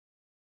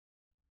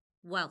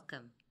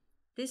Welcome.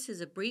 This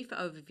is a brief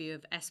overview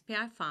of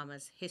SPI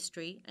Pharma's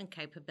history and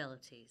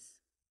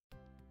capabilities.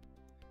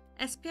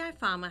 SPI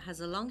Pharma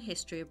has a long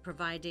history of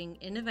providing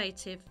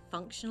innovative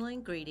functional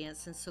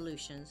ingredients and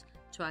solutions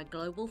to our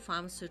global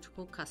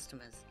pharmaceutical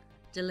customers,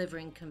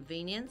 delivering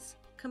convenience,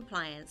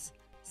 compliance,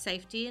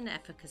 safety and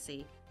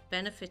efficacy,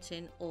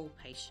 benefiting all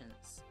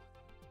patients.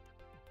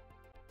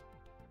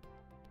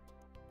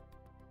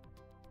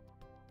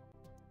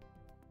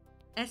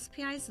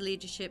 SPI's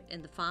leadership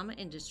in the pharma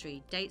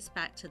industry dates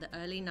back to the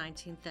early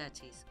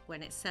 1930s,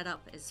 when it set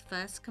up its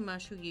first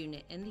commercial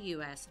unit in the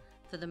US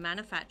for the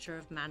manufacture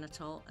of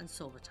mannitol and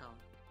sorbitol.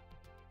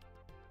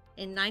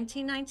 In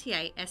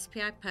 1998,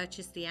 SPI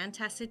purchased the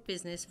antacid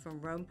business from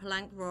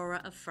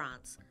Rhône-Poulenc-Rorer of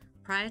France,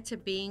 prior to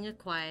being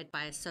acquired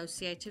by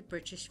Associated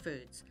British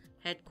Foods,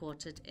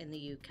 headquartered in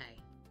the UK.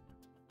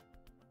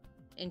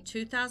 In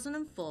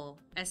 2004,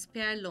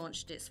 SPI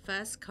launched its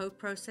first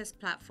co-process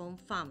platform,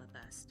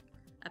 PharmaBurst,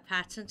 a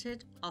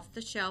patented,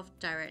 off-the-shelf,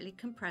 directly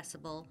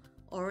compressible,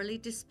 orally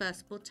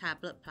dispersible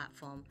tablet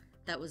platform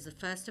that was the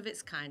first of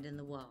its kind in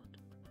the world.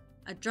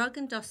 A drug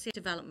and dossier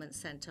development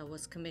center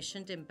was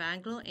commissioned in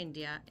Bangalore,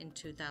 India in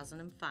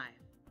 2005.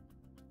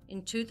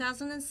 In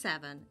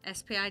 2007,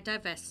 SPI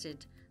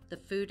divested the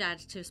food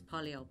additives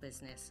polyol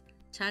business,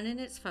 turning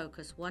its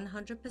focus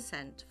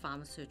 100% to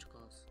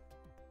pharmaceuticals.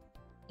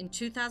 In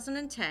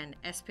 2010,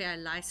 SPI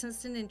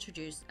licensed and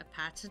introduced a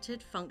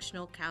patented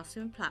functional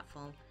calcium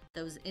platform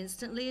that was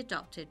instantly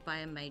adopted by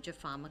a major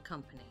pharma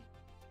company.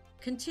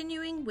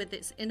 Continuing with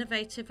its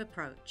innovative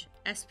approach,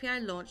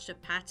 SPI launched a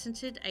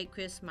patented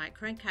aqueous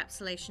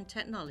microencapsulation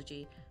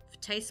technology for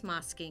taste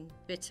masking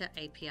bitter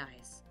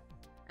APIs.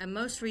 And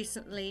most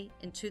recently,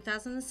 in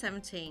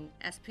 2017,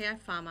 SPI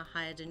Pharma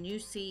hired a new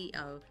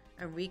CEO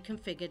and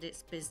reconfigured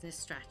its business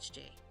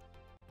strategy.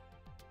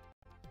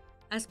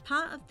 As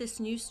part of this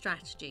new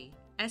strategy,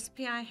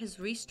 SPI has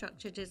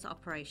restructured its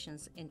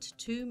operations into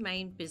two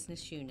main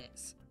business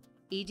units: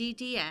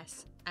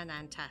 EDDS and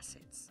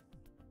antacids.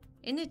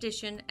 In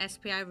addition,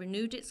 SPI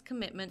renewed its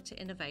commitment to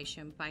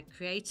innovation by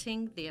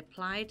creating the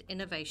Applied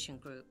Innovation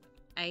Group,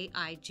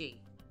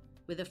 AIG,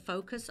 with a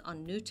focus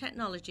on new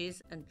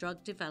technologies and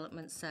drug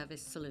development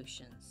service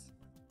solutions.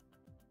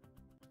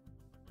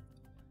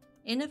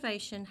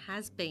 Innovation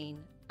has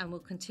been and will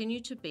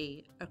continue to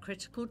be a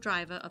critical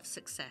driver of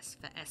success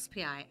for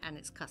SPI and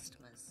its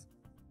customers.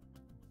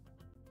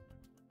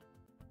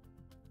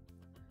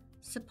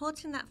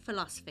 Supporting that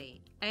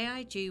philosophy,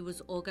 AIG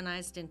was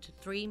organized into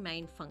three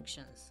main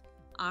functions: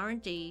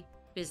 R&D,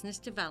 business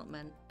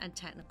development, and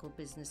technical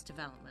business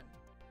development.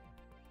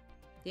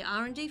 The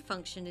R&D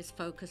function is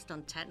focused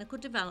on technical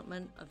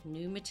development of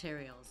new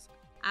materials,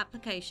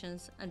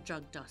 applications, and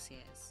drug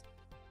dossiers.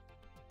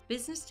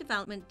 Business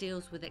development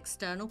deals with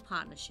external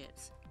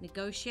partnerships,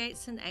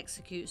 negotiates and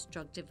executes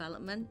drug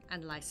development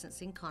and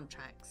licensing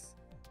contracts.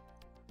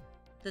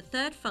 The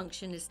third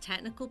function is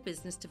technical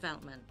business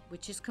development,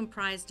 which is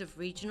comprised of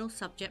regional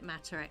subject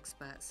matter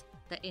experts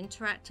that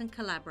interact and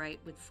collaborate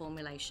with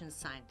formulation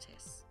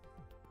scientists.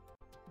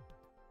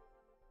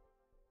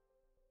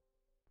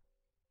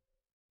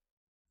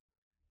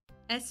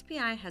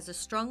 SPI has a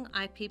strong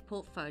IP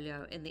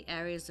portfolio in the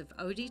areas of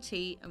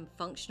ODT and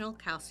functional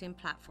calcium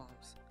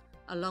platforms,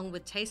 along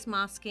with taste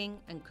masking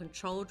and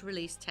controlled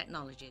release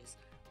technologies,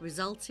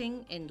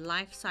 resulting in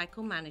life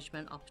cycle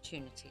management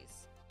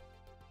opportunities.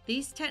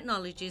 These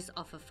technologies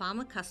offer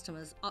pharma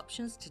customers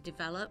options to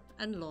develop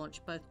and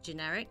launch both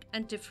generic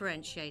and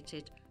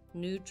differentiated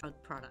new drug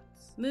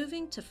products.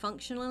 Moving to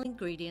functional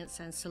ingredients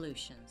and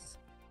solutions.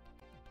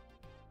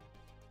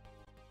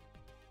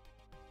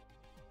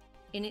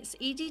 In its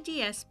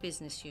EDDS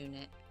business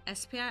unit,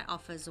 SPI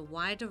offers a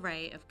wide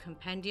array of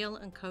compendial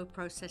and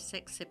co-processed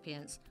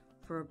excipients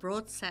for a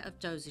broad set of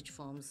dosage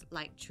forms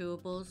like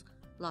chewables,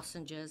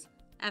 lozenges,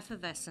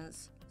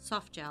 effervescents,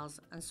 soft gels,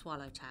 and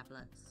swallow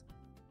tablets.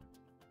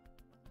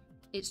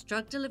 Its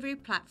drug delivery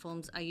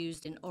platforms are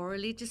used in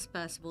orally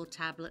dispersible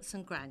tablets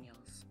and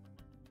granules.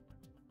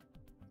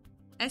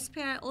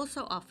 SPI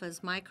also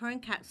offers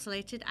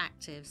microencapsulated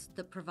actives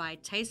that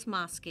provide taste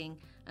masking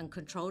and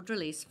controlled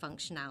release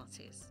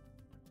functionalities.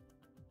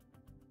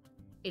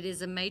 It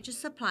is a major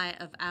supplier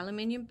of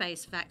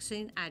aluminium-based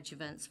vaccine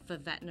adjuvants for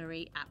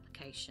veterinary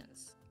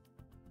applications.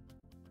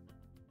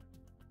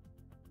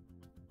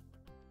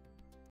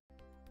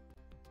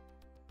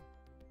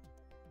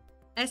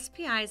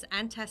 SPI's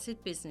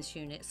antacid business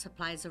unit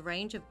supplies a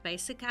range of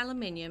basic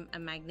aluminium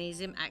and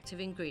magnesium active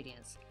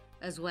ingredients,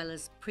 as well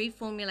as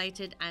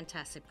pre-formulated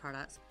antacid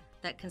products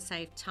that can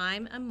save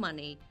time and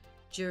money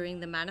during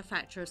the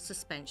manufacture of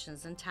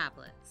suspensions and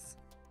tablets.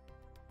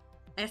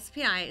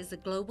 SPI is a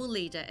global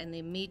leader in the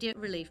immediate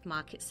relief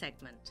market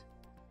segment.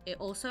 It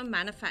also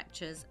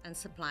manufactures and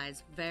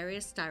supplies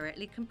various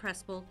directly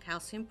compressible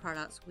calcium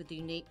products with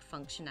unique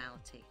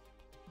functionality.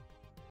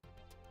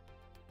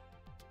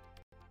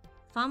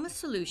 Pharma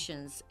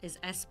Solutions is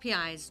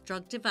SPI's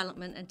drug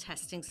development and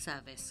testing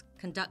service,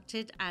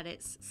 conducted at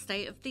its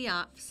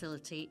state-of-the-art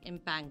facility in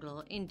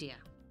Bangalore, India.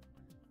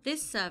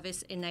 This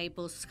service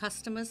enables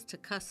customers to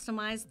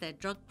customize their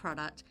drug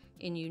product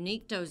in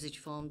unique dosage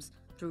forms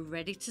through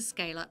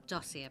ready-to-scale-up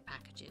dossier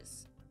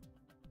packages.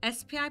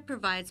 SPI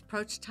provides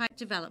prototype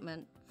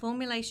development,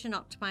 formulation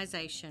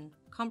optimization,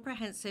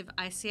 comprehensive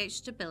ICH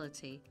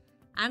stability,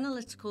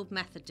 analytical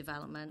method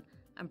development,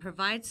 and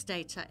provides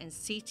data in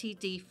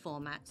CTD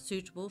format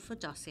suitable for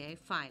dossier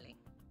filing.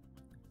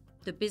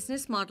 The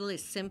business model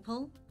is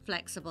simple,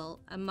 flexible,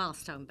 and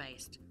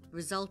milestone-based,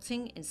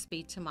 resulting in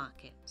speed to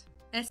market.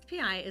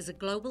 SPI is a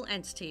global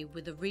entity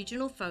with a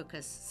regional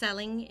focus,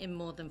 selling in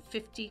more than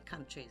 50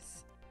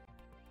 countries.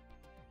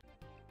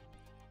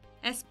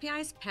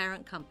 SPI's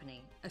parent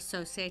company,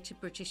 Associated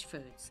British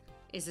Foods,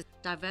 is a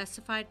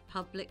diversified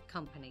public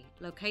company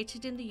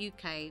located in the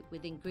UK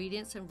with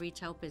ingredients and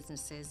retail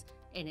businesses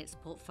in its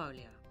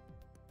portfolio.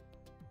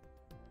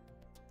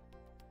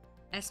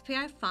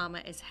 SPI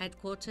Pharma is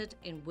headquartered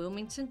in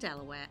Wilmington,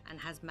 Delaware, and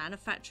has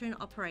manufacturing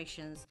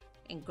operations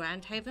in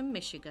Grand Haven,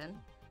 Michigan,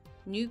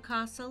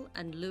 Newcastle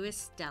and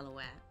Lewes,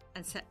 Delaware,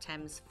 and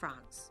Septembre,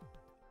 France.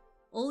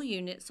 All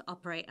units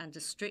operate under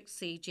strict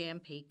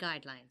CGMP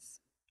guidelines.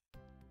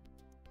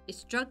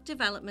 Its drug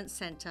development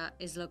center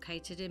is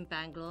located in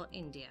Bangalore,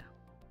 India.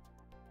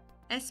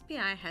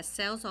 SPI has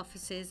sales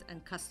offices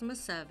and customer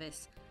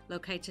service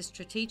located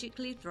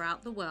strategically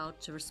throughout the world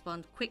to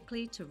respond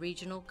quickly to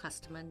regional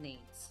customer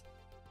needs.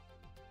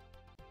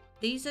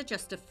 These are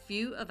just a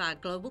few of our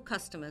global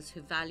customers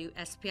who value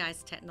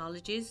SPI's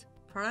technologies,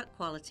 product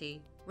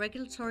quality,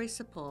 regulatory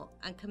support,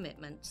 and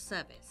commitment to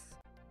service.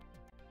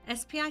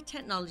 SPI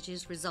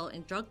technologies result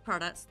in drug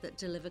products that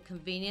deliver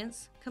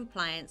convenience,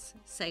 compliance,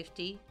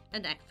 safety,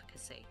 and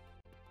efficacy.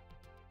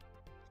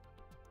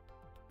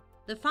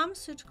 The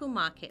pharmaceutical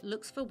market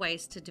looks for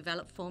ways to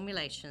develop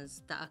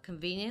formulations that are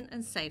convenient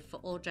and safe for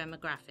all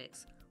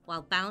demographics,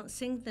 while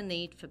balancing the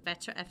need for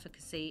better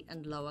efficacy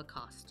and lower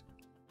cost.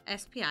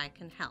 SPI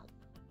can help.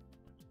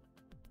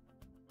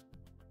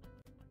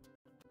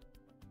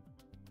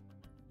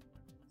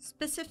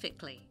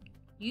 Specifically,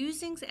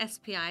 using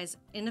SPI's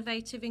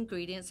innovative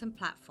ingredients and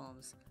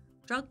platforms,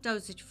 drug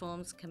dosage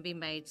forms can be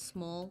made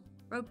small,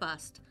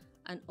 robust,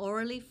 and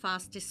orally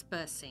fast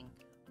dispersing,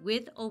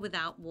 with or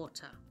without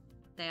water.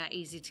 They are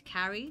easy to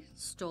carry,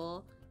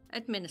 store,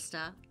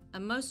 administer,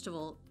 and most of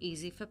all,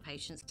 easy for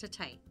patients to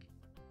take.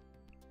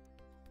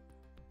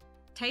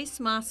 Taste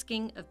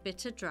masking of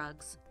bitter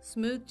drugs,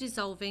 smooth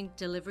dissolving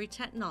delivery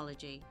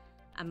technology,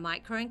 and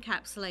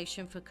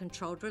microencapsulation for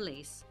controlled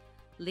release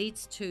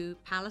leads to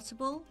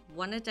palatable,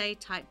 one-a-day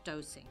type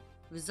dosing,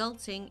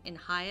 resulting in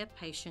higher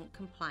patient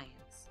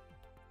compliance.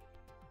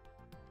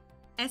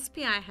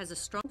 SPI has a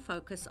strong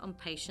focus on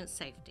patient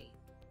safety.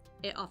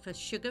 It offers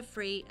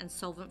sugar-free and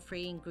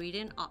solvent-free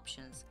ingredient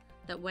options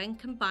that, when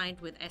combined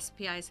with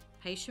SPI's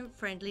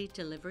patient-friendly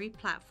delivery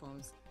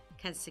platforms,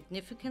 can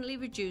significantly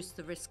reduce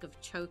the risk of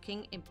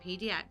choking in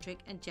pediatric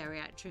and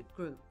geriatric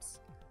groups,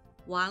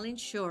 while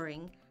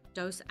ensuring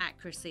dose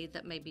accuracy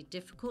that may be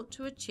difficult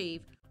to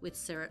achieve with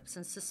syrups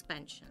and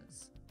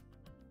suspensions.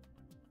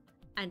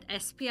 And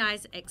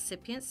SPI's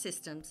excipient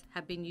systems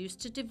have been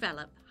used to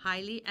develop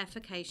highly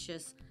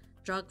efficacious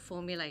drug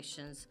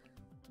formulations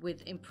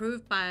with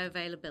improved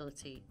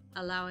bioavailability,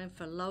 allowing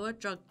for lower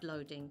drug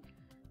loading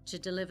to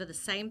deliver the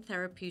same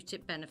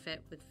therapeutic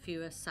benefit with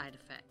fewer side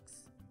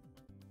effects.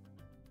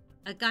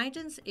 A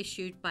guidance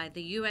issued by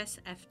the US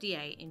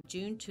FDA in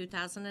June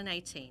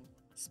 2018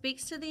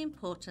 speaks to the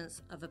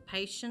importance of a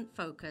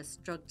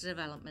patient-focused drug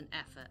development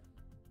effort.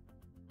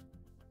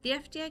 The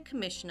FDA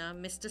Commissioner,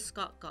 Mr.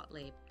 Scott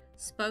Gottlieb,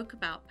 spoke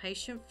about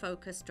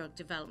patient-focused drug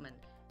development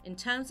in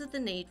terms of the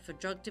need for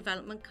drug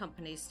development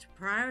companies to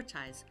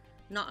prioritize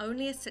not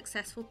only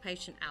successful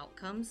patient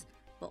outcomes,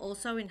 but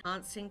also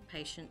enhancing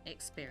patient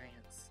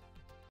experience.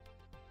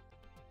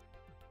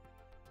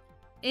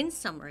 In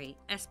summary,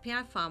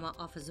 SPI Pharma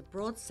offers a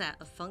broad set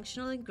of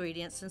functional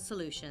ingredients and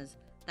solutions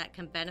that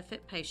can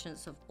benefit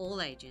patients of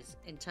all ages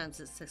in terms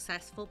of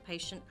successful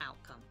patient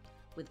outcome,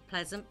 with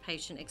pleasant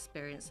patient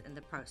experience in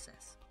the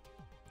process.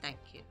 Thank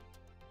you.